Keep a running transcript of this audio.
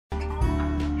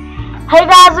Hey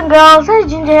guys and girls,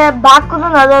 it's Ginger here, back with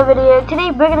another video.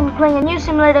 Today we're going to be playing a new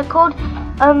simulator called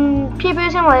Pew Pew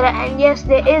Simulator, and yes,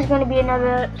 there is going to be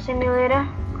another simulator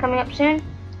coming up soon.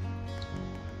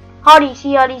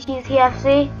 RDC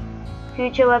TFC,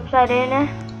 future website in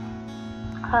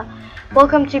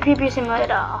welcome to Pew Pew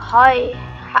Simulator. Hi.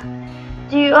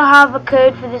 Do you have a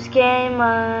code for this game?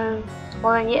 Well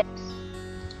then yes.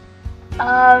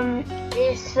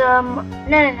 It's no,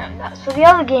 that's for the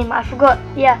other game. I forgot.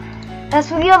 Yeah. That's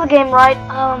for the other game, right?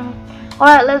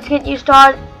 Alright, let's get you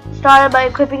started by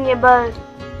equipping your bow.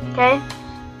 Okay?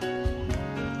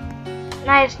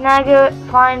 Nice, now go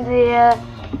find the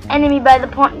enemy by the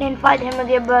pond and fight him with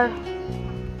your bow.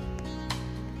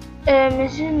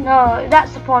 No,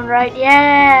 that's the pond, right?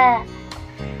 Yeah!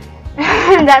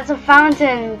 That's a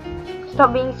fountain.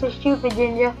 Stop being so stupid,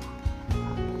 Ginger.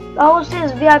 Oh, what's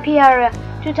this? VIP area.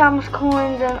 2 times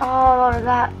coins and a lot of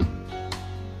that.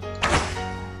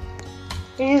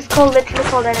 This is literally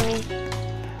called enemy.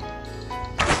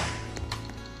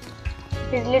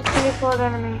 It's literally called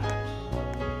enemy.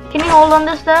 Can you hold on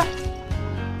this stuff?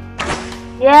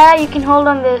 Yeah, you can hold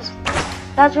on this.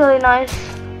 That's really nice.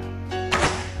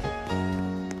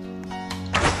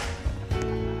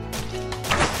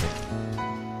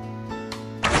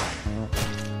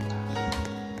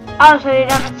 Oh, so you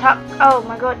don't attack. Oh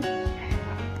my god.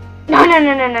 No,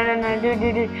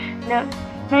 dude. No.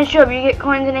 No, sure, but you get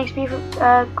coins and XP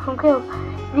from kills.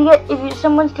 If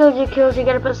someone steals your kills, you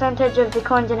get a percentage of the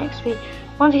coins and XP.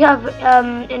 Once you have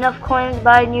enough coins,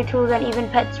 buy new tools and even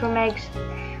pets from eggs.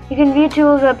 You can view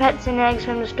tools or pets and eggs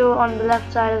from the store on the left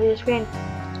side of your screen.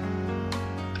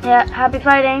 Yeah, happy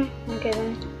fighting. Okay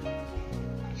then.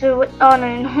 So what? Oh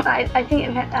no, I think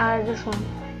it meant this one.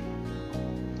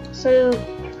 So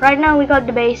right now we got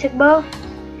the basic bow.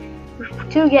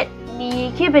 To get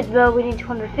the Cupid's bow, we need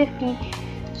 250.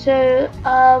 So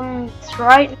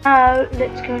right now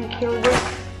let's go and kill this.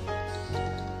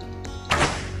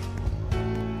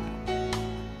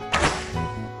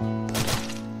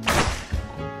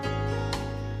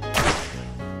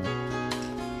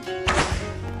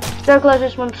 So close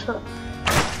this one.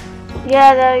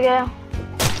 Yeah, there we go.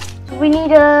 So we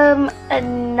need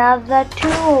another 2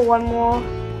 or 1 more.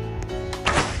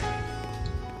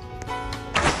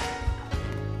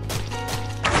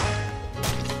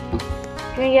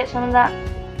 Can we get some of that?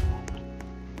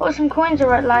 Oh, some coins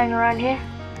are lying around here.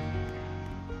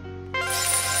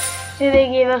 So they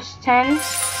gave us 10.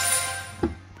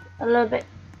 A little bit.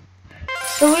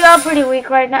 So we are pretty weak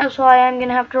right now, so I am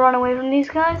gonna have to run away from these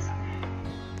guys.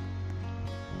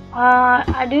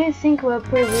 I do think we're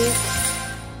pretty weak.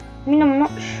 I mean, I'm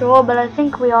not sure, but I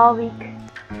think we are weak.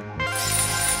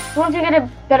 Once we get a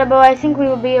better bow, I think we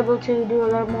will be able to do a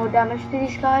lot more damage to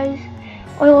these guys.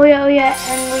 Oh yeah,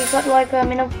 and we got like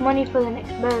enough money for the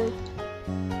next bow.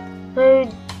 So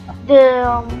the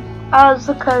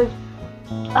code.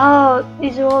 Oh,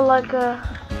 these are all like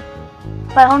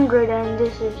 500 and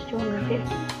this is 250.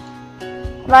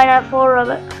 Right now 4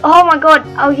 robux. Oh my god!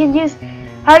 Oh, we can use.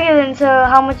 Okay then. So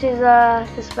how much is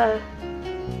this bow?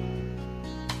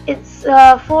 It's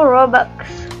 4 robux.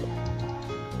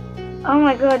 Oh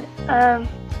my god.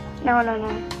 No.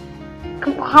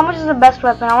 How much is the best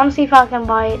weapon? I want to see if I can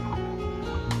buy it.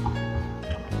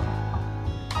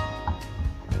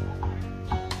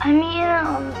 I mean,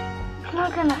 I'm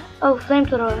not gonna. Oh,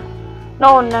 flamethrower.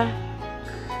 No.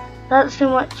 That's too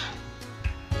much.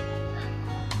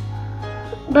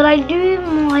 But I do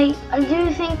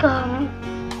think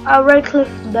a red cliff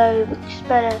bow, which is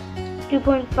better.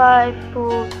 2.5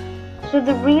 for. So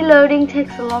the reloading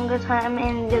takes a longer time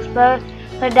in this bow.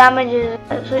 The damage is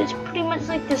so it's pretty much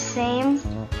like the same. So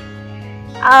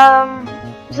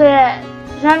yeah,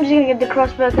 so I'm just gonna get the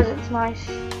crossbow because it's nice.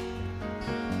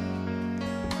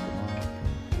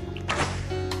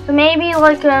 So maybe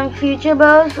like future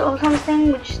bows or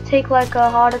something, which take like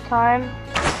a harder time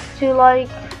to like.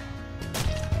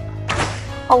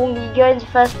 Oh, when you go into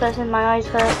first person, my eyes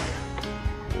hurt,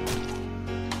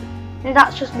 and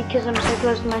that's just because I'm so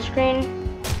close to my screen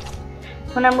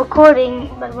when I'm recording,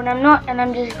 but when I'm not and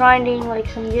I'm just grinding like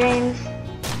some games.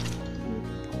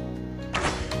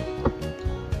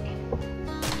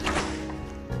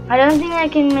 I don't think I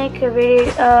can make a video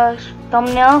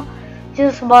thumbnail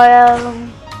just by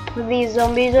with these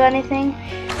zombies or anything,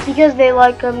 because they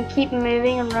like keep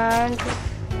moving around.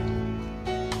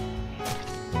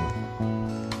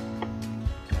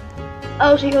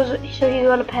 Oh, so he's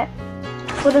got a pet.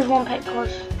 What does one pet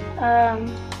cost?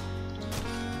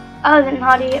 Oh, then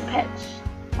how do you get pets?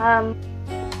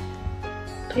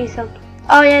 Please help.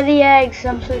 Oh yeah, the eggs.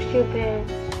 I'm so stupid.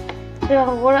 So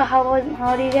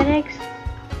how do you get eggs?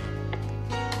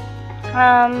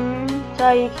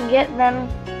 So you can get them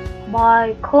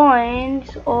by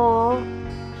coins or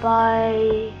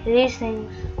by these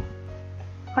things.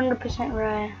 100%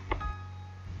 rare.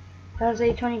 I'll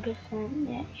say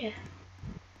 20%. Yeah.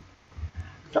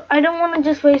 So I don't want to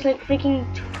just waste like freaking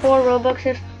 4 Robux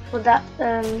just for that.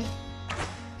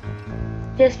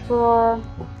 Just for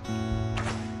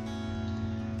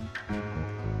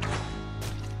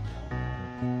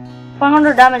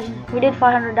 500 damage. We did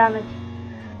 500 damage.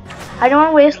 I don't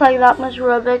want to waste like that much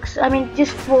Robux. I mean,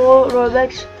 just 4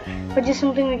 Robux, but just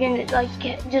something we can like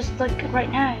get just like right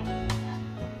now.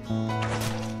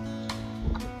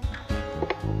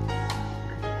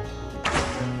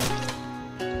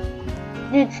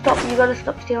 Dude, stop! You gotta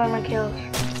stop stealing my kills.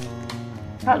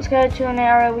 Let's go to an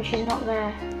area which is not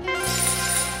there.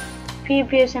 Pew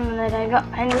Pew Simulator.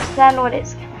 I understand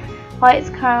why it's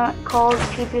kind of called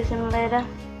Pew Pew Simulator.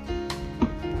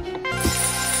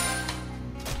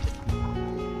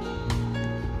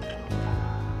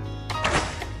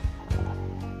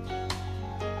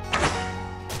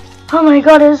 Oh my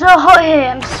god, it's so hot here.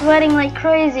 I'm sweating like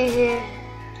crazy here.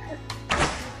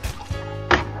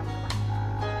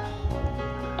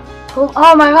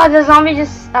 Oh my god, the zombie he's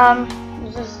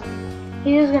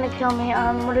just gonna kill me.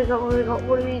 What do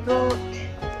we got?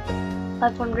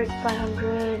 500.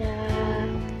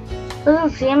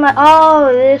 Doesn't seem like,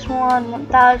 oh, this one,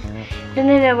 1000.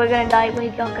 No, we're gonna die.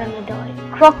 We're not gonna die.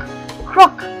 Crook.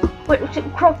 Wait, what's it?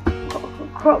 Crook.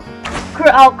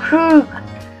 Oh, crook.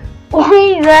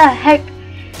 Why the heck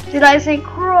did I say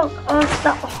crook? Oh,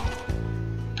 stop.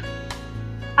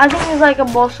 I think there's like a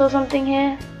boss or something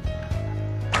here.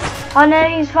 Oh no,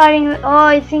 he's fighting. Oh,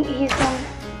 I think he's from.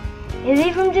 Is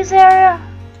he from this area?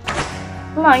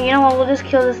 No, you know what? We'll just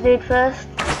kill this dude first.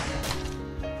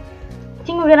 I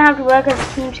think we're gonna have to work as a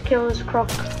team to kill this crook.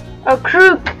 Oh,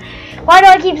 crook! Why do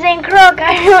I keep saying crook?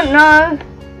 I don't know.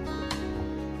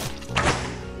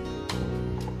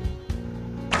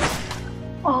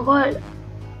 Oh god.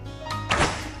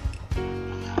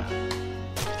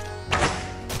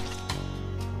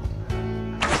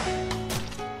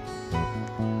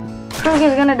 Crook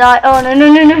is gonna die. Oh no.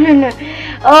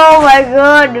 Oh my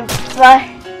god.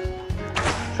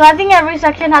 So I think every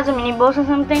section has a mini boss or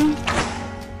something.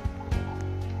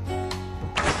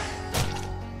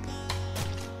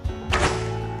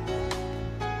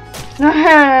 No.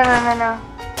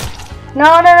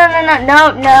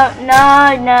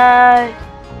 No.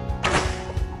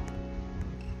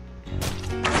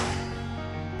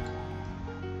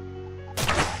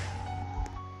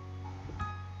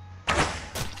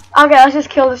 Okay, let's just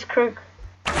kill this crook.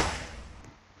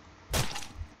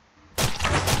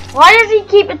 Why does he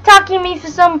keep attacking me for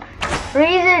some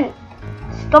reason?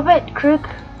 Stop it, crook.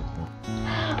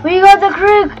 We got the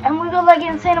crook and we got like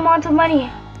insane amount of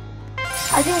money.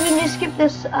 I think we can just skip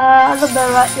this other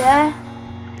bow right there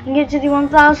and get to the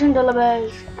 $1,000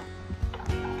 bows.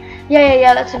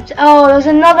 Yeah, that's it. Oh, there's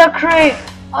another crook.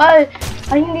 I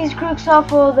think these crooks are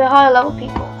for the higher level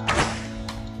people.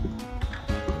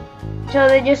 So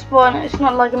they just spawn, it's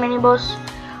not like a mini boss.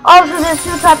 Also, there's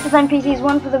 2 types of NPCs,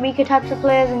 one for the weaker types of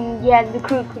players, and yeah, the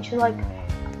crook, which is like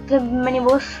the mini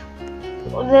boss.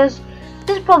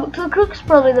 The crook's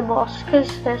probably the boss, because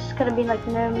there's gonna be like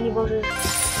no mini bosses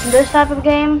in this type of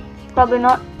game. Probably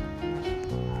not.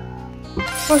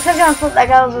 For a second I thought that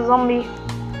guy was a zombie.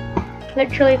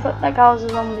 Literally thought that guy was a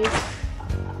zombie.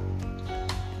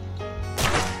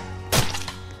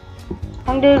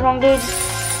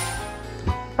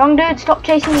 Wrong dude, stop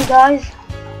chasing me, guys.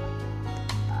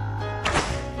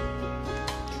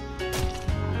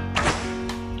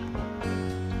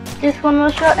 Just one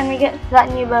more shot and we get that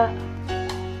new bow.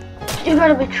 You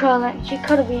gotta be trolling. You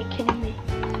gotta be kidding me.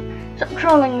 Stop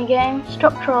trolling me, game.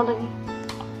 Stop trolling.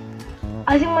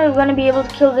 I think we're gonna be able to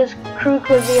kill this crook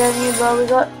with the new bow we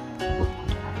got.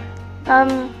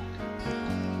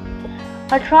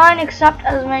 I try and accept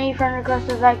as many friend requests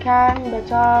as I can, but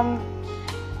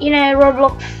you know,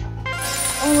 Roblox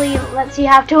only lets you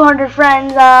have 200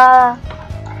 friends.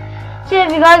 So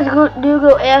if you guys do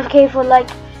go AFK for like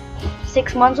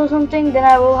 6 months or something, then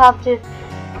I will have to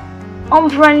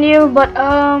unfriend you. But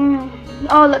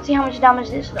oh, let's see how much damage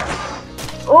this does.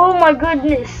 Oh my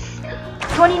goodness,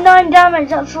 29 damage.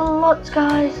 That's a lot,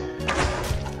 guys.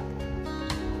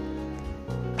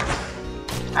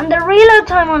 And the reload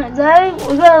time on it though,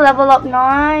 we gotta level up.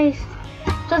 Nice.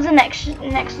 So the next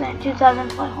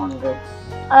 2,500.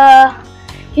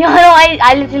 You know,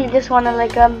 I literally just wanna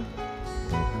like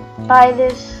buy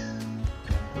this.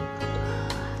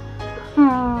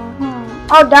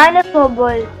 Oh, dinosaur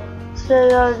boy.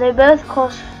 So they both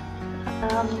cost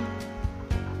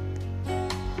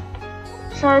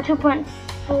So 2.4.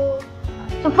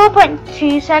 So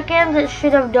 4.2 seconds. It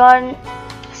should have done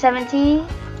 70.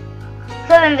 So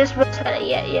then this was better.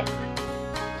 Yeah.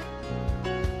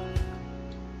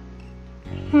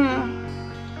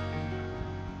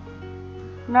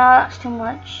 No, that's too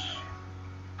much.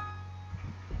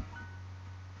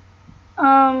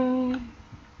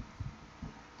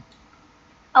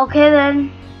 Okay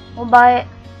then, we'll buy it.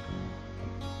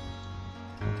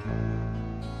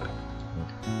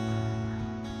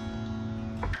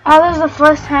 Oh, this is the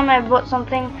first time I bought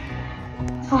something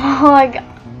like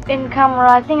in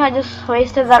camera. I think I just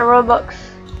wasted that Robux.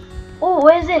 Oh,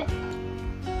 where is it?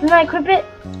 Didn't I equip it?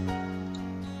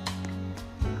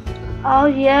 Oh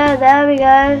yeah, there we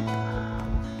go.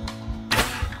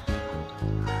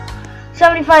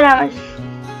 75 damage.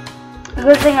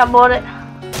 Good thing I bought it.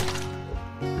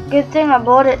 Good thing I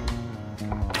bought it.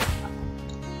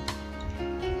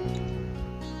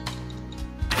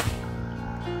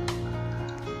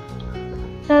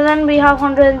 So then we have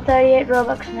 138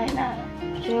 Robux right now.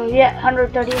 So yeah,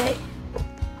 138.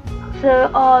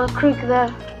 So oh, the crook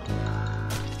there.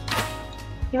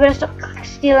 You better stop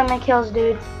stealing my kills,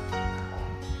 dude.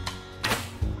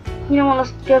 You don't want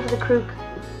to go for the crook.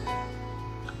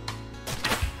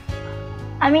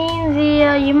 I mean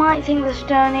the you might think the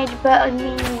Stone Age bow. I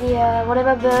mean the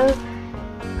whatever bow.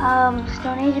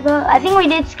 Stone Age bow. I think we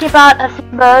did skip out a few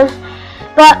bows,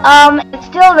 but it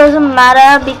still doesn't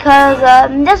matter because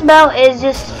this bow is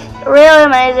just really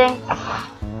amazing.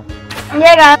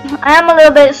 Yeah, guys, I am a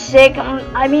little bit sick.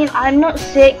 I mean, I'm not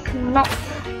sick. No,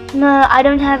 I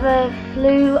don't have a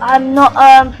flu. I'm not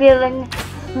feeling.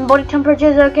 My body temperature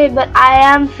is okay, but I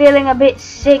am feeling a bit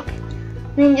sick.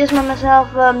 I mean, just by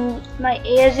myself. My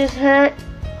ears just hurt.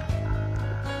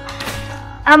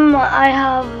 I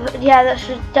have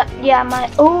my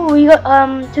we got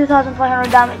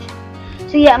 2,500 damage.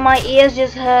 So yeah, my ears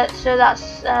just hurt. So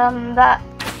that's that.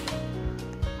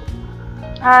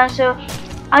 So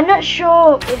I'm not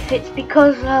sure if it's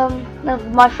because of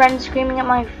my friend screaming at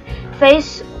my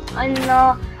face, and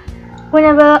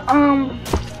whenever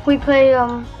we play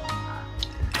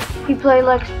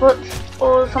like sports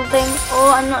or something,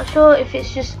 or I'm not sure if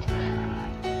it's just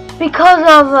because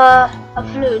of a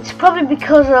flu. It's probably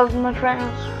because of my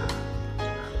friends.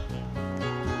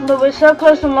 But we're so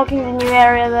close to unlocking the new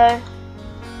area though.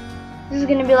 This is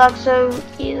gonna be like so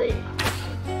easy.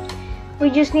 We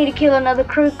just need to kill another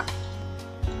crook.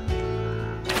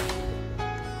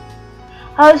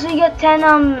 Oh, so you get 10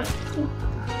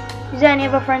 is there any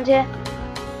other friends here?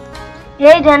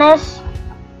 Hey Dennis.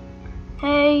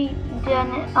 Hey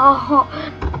Dennis. Oh.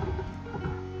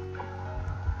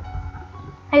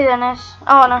 Hey Dennis.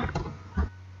 Oh no.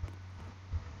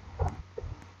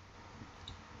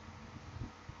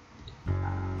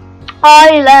 Oh,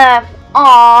 he left.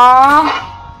 Aww.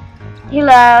 He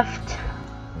left.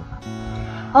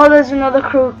 Oh, there's another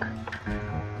crook.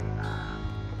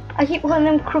 I keep calling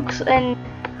them crooks and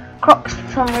crocs for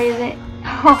some reason.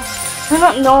 I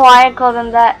don't know why I call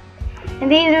them that. And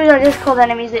these dudes are just called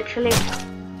enemies, literally.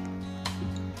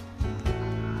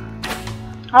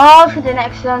 Oh, so the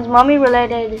next one's mummy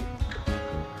related.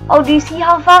 Oh, do you see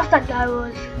how fast that guy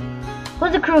was?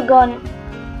 Where's the crook gone?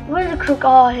 Where's the crook?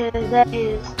 Oh, here, there he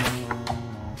is.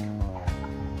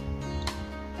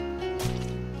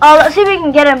 Oh, let's see if we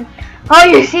can get him. Oh,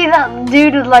 you see that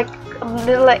dude with like a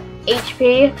little like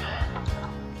HP?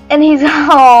 And he's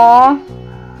aww.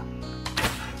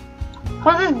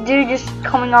 What's this dude just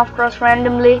coming after us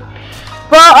randomly?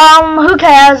 But who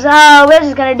cares? We're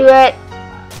just gonna do it.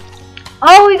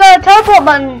 Oh, we got a teleport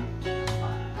button.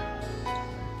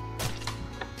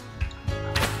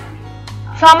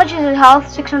 So how much is his health?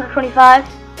 625.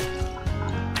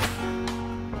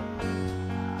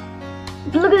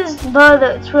 Look at this bird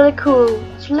though, it's really cool.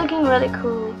 It's looking really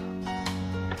cool.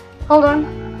 Hold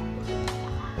on.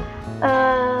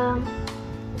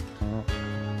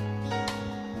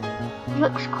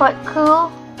 Looks quite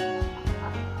cool.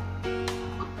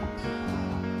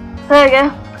 There we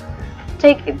go.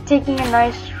 Taking a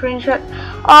nice screenshot.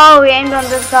 Oh, we aimed on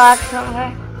this guy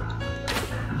accidentally.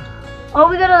 Oh,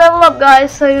 we gotta level up,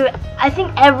 guys. So I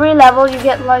think every level you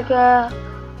get like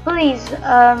these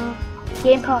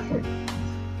game passes.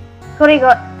 What do you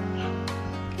got?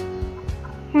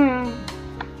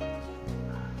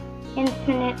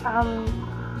 Infinite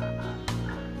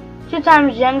 2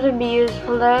 times gems would be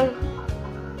useful though.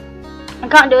 I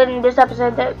can't do it in this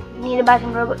episode though. Need to buy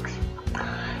some Robux.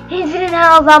 Infinite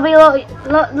health, that'll be like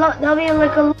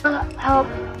a lot of help.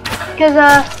 Because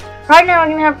right now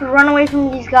we're gonna have to run away from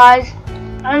these guys,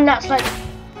 and that's like,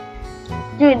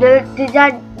 dude, did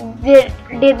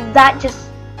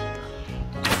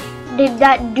did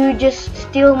that dude just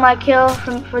steal my kill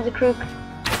for the crook?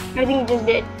 I think he just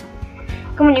did.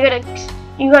 Come on, you gotta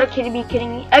be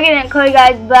kidding me. Okay, then call you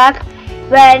guys back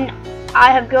when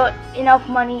I have got enough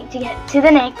money to get to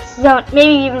the next zone.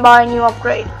 Maybe even buy a new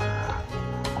upgrade.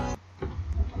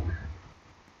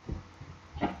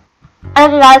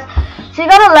 Okay guys, so you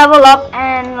gotta level up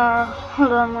and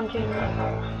hold on one second.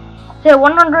 So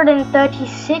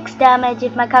 136 damage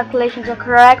if my calculations are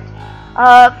correct,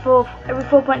 for every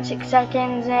 4.6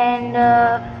 seconds, and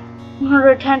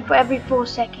 110 for every 4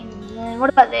 seconds. And what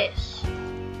about this?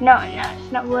 No,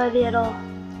 it's not worthy at all.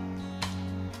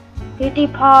 50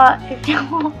 more.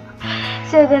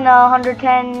 So then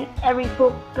 110 every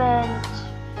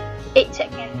 4.8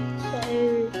 seconds.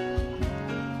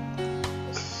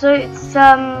 So it's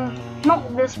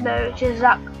not this bow, which is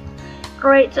that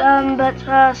great. But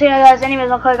so yeah guys,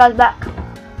 anyways, I'll call you guys back.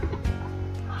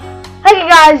 Okay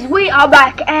guys, we are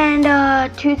back, and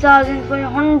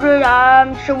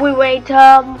 2,400. Should we wait?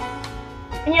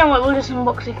 You know what? We'll just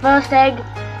unbox the first egg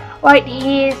right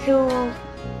here. So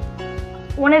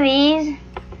one of these,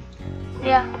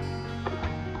 yeah.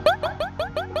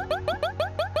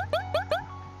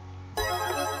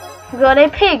 We got a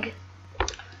pig.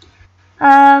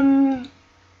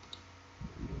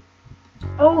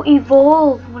 Oh,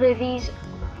 evolve. What are these?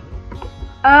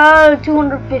 Oh,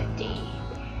 250.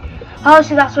 Oh,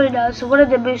 so that's what it does. So what are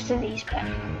the boosts of these?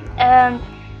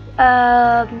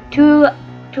 Two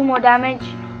more damage.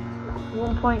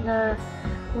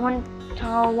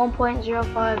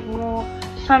 1.05 more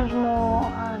times more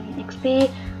XP,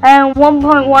 and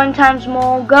 1.1 times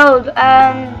more gold.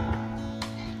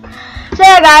 So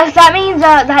yeah guys, that means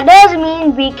that does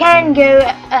mean we can go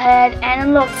ahead and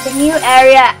unlock the new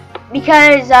area,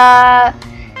 because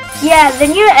yeah, the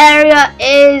new area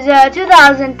is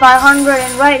 2,500,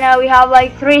 and right now we have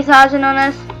like 3,000 on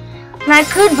us. And I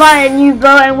could buy a new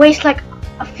bow and waste like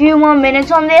a few more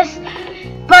minutes on this,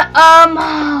 but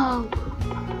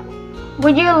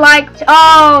would you like to,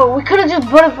 oh, we could have just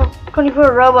bought it for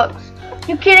 24 Robux.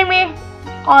 You kidding me?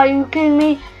 Are you kidding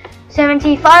me?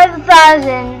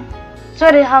 75,000.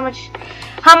 So how much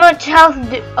health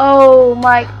do, oh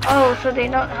my, oh, so they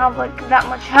don't have like that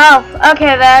much health.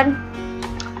 Okay then.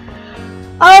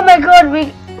 Oh my god,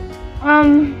 we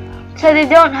so they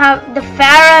don't have the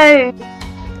pharaohs.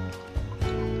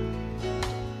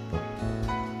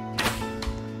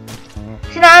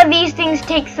 So now these things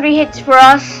take 3 hits for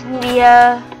us.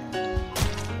 The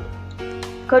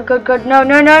good. No,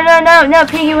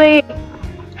 Piggy Wiggy.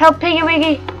 Help Piggy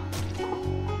Wiggy.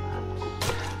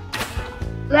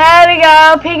 There we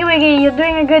go, Piggy Wiggy. You're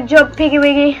doing a good job, Piggy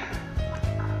Wiggy.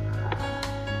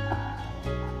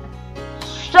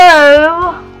 So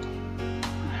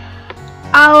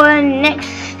our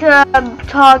next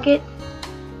target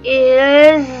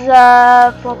is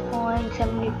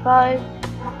 4.75.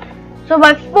 So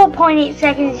by 4.8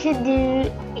 seconds, it should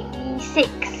do 86.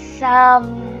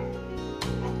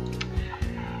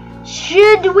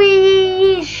 Should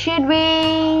we?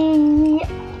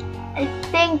 I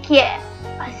think, yeah.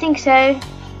 I think so.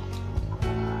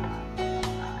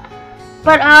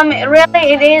 But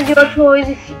really, it is your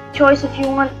choice if you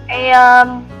want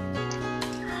a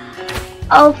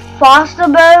faster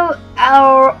bow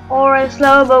or a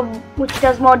slower bow which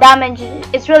does more damage.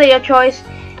 It's really your choice.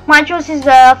 My choice is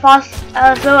a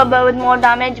slower bow with more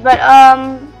damage. But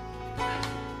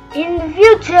in the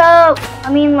future, I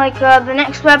mean, like the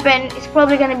next weapon is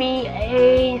probably gonna be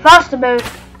a faster bow,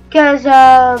 because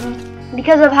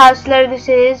of how slow this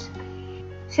is.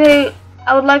 So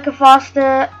I would like a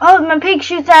faster. Oh, my pig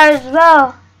shoots out as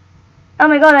well. Oh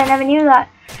my god, I never knew that.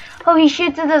 Oh, he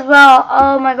shoots it as well.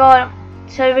 Oh my god.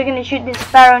 So we're gonna shoot this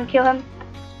sparrow and kill him.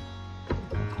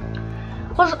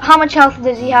 How much health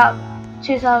does he have?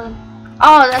 2,000.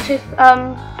 Oh, that's just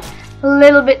a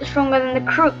little bit stronger than the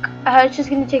crook. It's just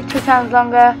gonna take 2 times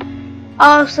longer.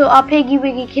 Also, our Piggy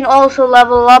Wiggy can also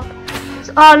level up.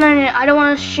 So, oh no, I don't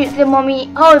want to shoot the mummy.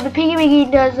 Oh, the Piggy Wiggy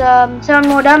does 7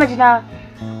 more damage now.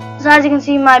 So as you can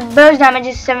see, my bow's damage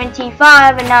is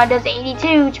 75, and now it does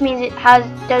 82, which means it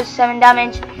does 7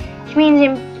 damage, which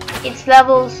means its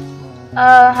levels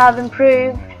have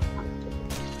improved.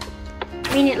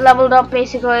 I mean, it leveled up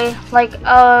basically. Like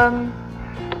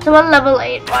so we're level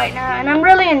 8 right now, and I'm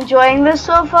really enjoying this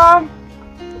so far.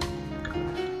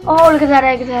 Oh, look at that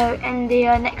egg though in the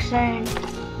next zone.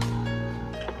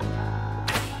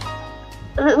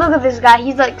 Look at this guy.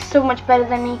 He's like so much better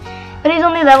than me. But he's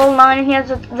only level 9 and he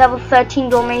has a level 13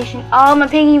 Dalmatian. Oh, my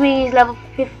Piggy Wiggy is level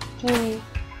 15.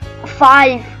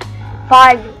 5.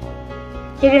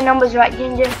 Get your numbers right,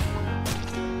 Ginger.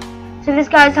 So this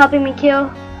guy's helping me kill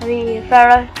the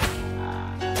pharaoh.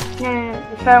 No,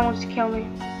 the pharaoh wants to kill me.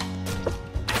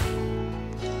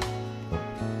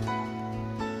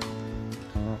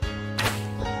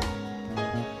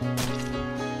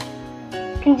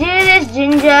 Can do this,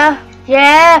 Ginger.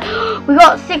 Yeah, we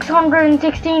got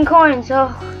 616 coins.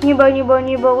 Oh, new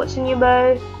bow. What's a new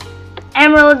bow?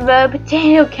 Emerald bow,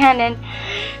 potato cannon.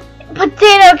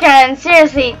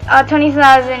 Seriously,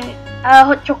 20,000.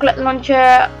 Hot chocolate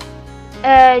launcher.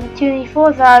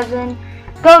 24,000.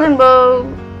 Golden bow.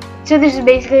 So this is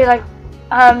basically like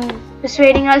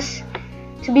persuading us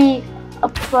to be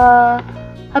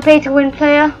a pay-to-win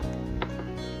player.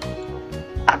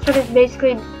 That's what it's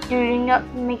basically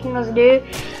making us do,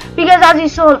 because as you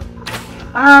saw,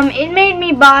 it made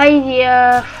me buy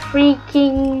the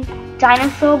freaking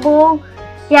dinosaur ball.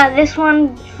 Yeah, this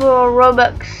one for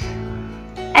Robux,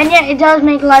 and yeah, it does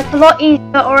make life a lot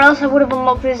easier. Or else I would have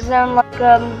unlocked this zone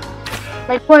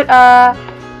like what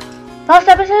last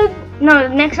episode? No,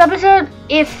 next episode.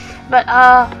 But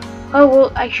oh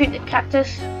well, I shoot the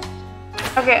cactus.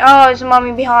 Okay. Oh, there's a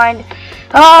mummy behind.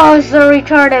 Oh, it's so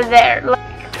retarded there. Like,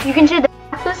 you can shoot the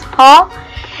cactus, huh?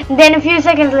 And then a few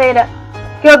seconds later,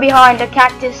 go behind the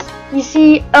cactus, you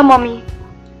see a mummy.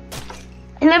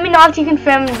 Illuminati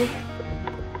confirmed.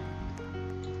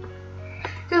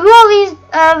 So who are these?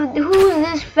 Who's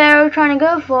this pharaoh trying to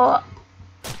go for?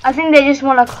 I think they just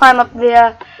want to climb up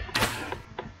the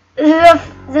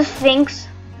Sphinx.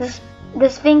 The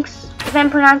Sphinx. If I'm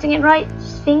pronouncing it right,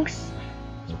 Sphinx.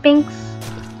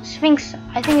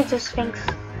 I think it's a Sphinx.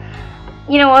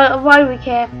 You know what? Why do we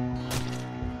care?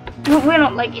 We're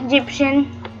not like Egyptian,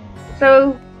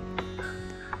 so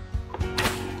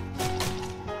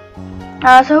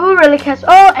who really cares?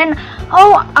 Oh, and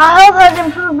our health has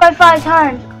improved by 5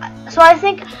 times. So I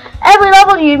think every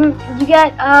level you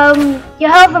get your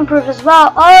health improves as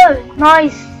well. Oh,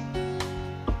 nice.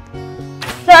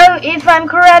 So if I'm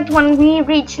correct, when we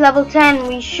reach level 10,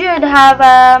 we should have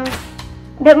a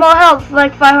bit more health,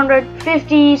 like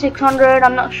 550, 600.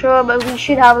 I'm not sure, but we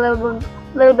should have a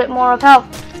little bit more of health.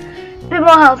 Bit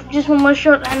more health, just one more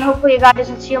shot, and hopefully a guy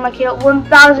doesn't steal my kill.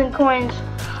 1,000 coins.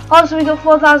 Also, we got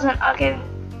 4,000. Okay,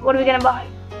 what are we gonna buy?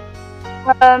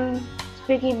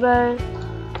 Squeaky bow.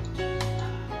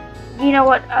 You know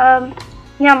what? Yeah,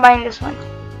 I'm buying this one.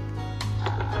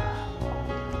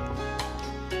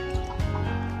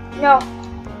 No.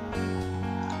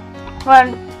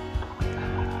 One.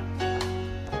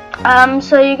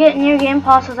 So you get new game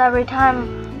passes every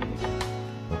time.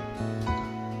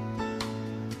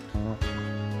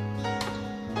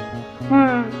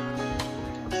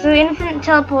 So infinite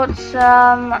teleports,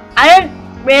 I don't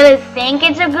really think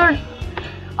it's a good...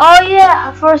 Oh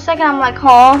yeah, for a second I'm like,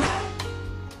 huh?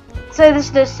 So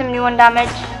this does 71 damage.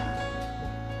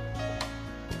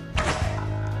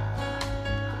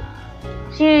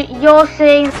 So you're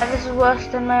saying that this is worse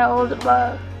than my old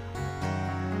bow.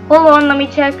 Hold on, let me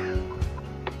check.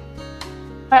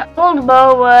 My old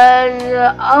bow was,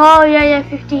 oh yeah,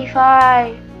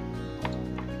 55.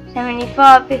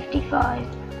 75, 55.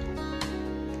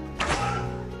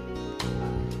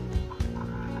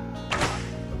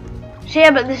 So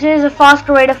yeah, but this is a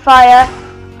faster rate of fire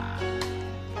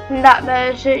than that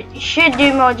bow, so it should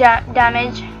do more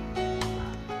damage.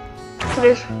 So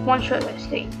there's one shot, let's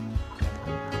see.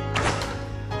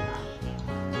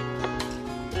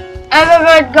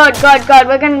 Oh God,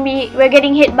 we're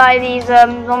getting hit by these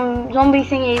zombie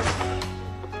thingies.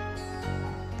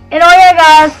 And oh yeah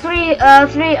guys, three,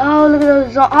 oh look at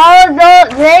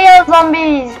those, they are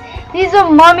zombies. These are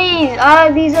mummies.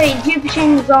 These are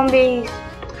Egyptian zombies.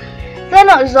 They're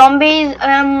not zombies.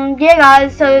 Yeah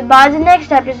guys, so by the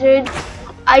next episode,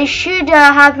 I should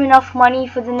have enough money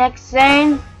for the next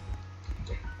zone.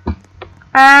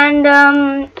 And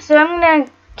so I'm gonna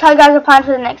tell you guys a plan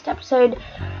for the next episode.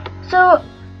 So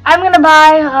I'm gonna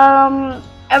buy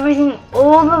everything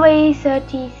all the way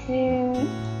 30 through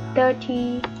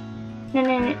 30. No.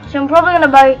 So I'm probably gonna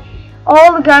buy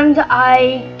all the guns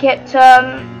I get. So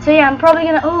yeah, I'm probably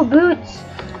gonna. Oh, boots.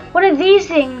 What are these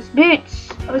things? Boots.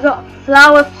 We got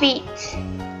flower feet.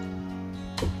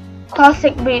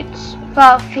 Classic boots.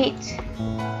 Flower feet.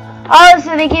 Oh,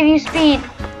 so they give you speed.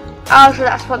 Oh, so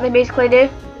that's what they basically do.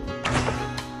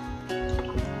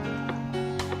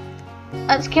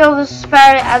 Let's kill this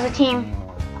ferret as a team.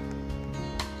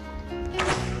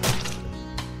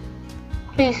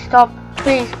 Please stop.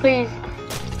 Please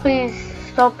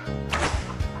stop.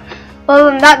 Well,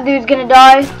 then that dude's gonna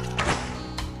die.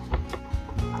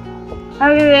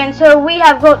 Okay, and so we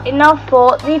have got enough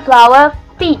for the flower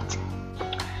feet.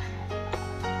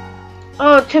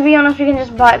 Oh, to be honest, we can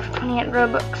just buy it for 28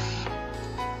 Robux.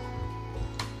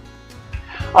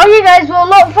 Oh, you guys were a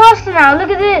lot faster now. Look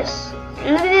at this.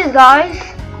 Look at this, guys.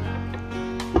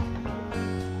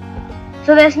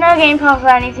 So there's no game pass or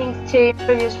anything to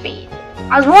improve your speed.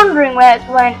 I was wondering where it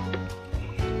went.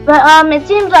 But it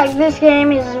seems like this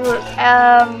game is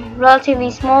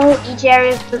relatively small. Each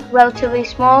area is relatively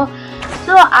small.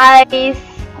 So I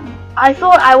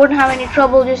thought I wouldn't have any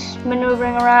trouble just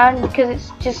maneuvering around because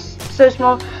it's just so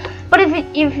small. But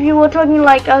if you were talking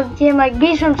like a game like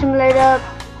Pew Pew Simulator,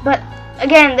 but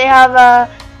again they have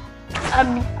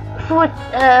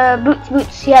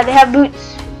boots. Yeah, they have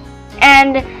boots.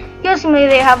 And Pew Simulator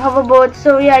they have hoverboards.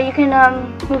 So yeah, you can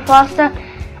move faster.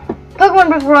 Pokemon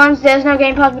Brick Bronze, there's no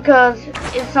game pass because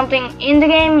it's something in the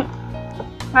game.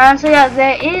 And so yeah,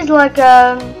 there is like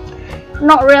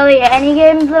not really any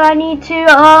games that I need to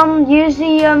use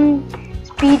the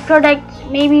speed product.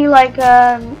 Maybe like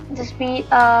the speed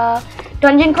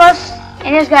Dungeon Quest.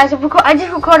 And yes, guys, I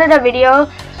just recorded a video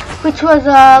which was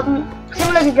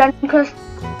similar to Dungeon Quest,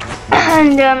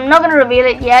 and I'm not gonna reveal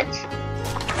it yet.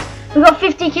 We got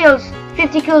 50 kills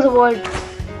award.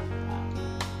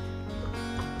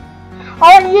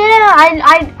 Oh yeah,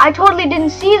 I totally didn't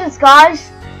see this,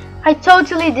 guys. I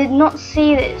totally did not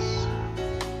see this.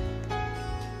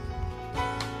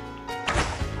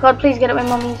 God, please get away,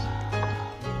 mummies.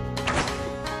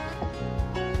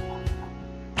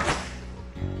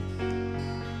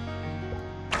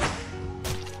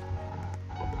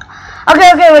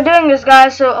 Okay, we're doing this,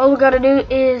 guys. So all we gotta do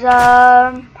is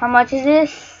how much is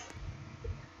this?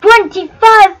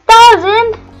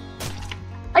 25,000?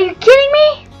 Are you kidding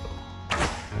me?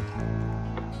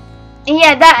 And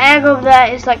yeah, that egg over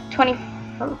there is like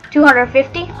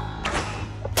 250.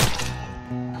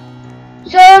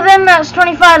 So then that's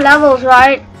 25 levels,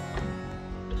 right?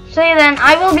 So yeah, then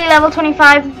I will be level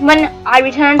 25 when I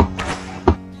return.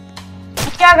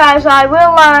 Yeah, guys, I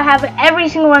will have every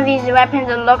single one of these weapons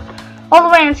unlocked all the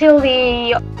way until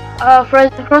the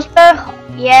frozen crossbow.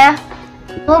 Yeah,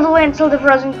 all the way until the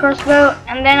frozen crossbow,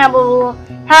 and then I'll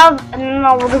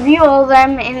review all of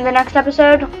them in the next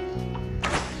episode.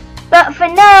 But for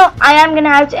now, I am gonna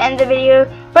have to end the video.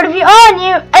 But if you are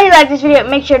new and you like this video,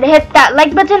 make sure to hit that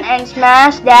like button and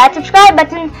smash that subscribe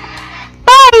button.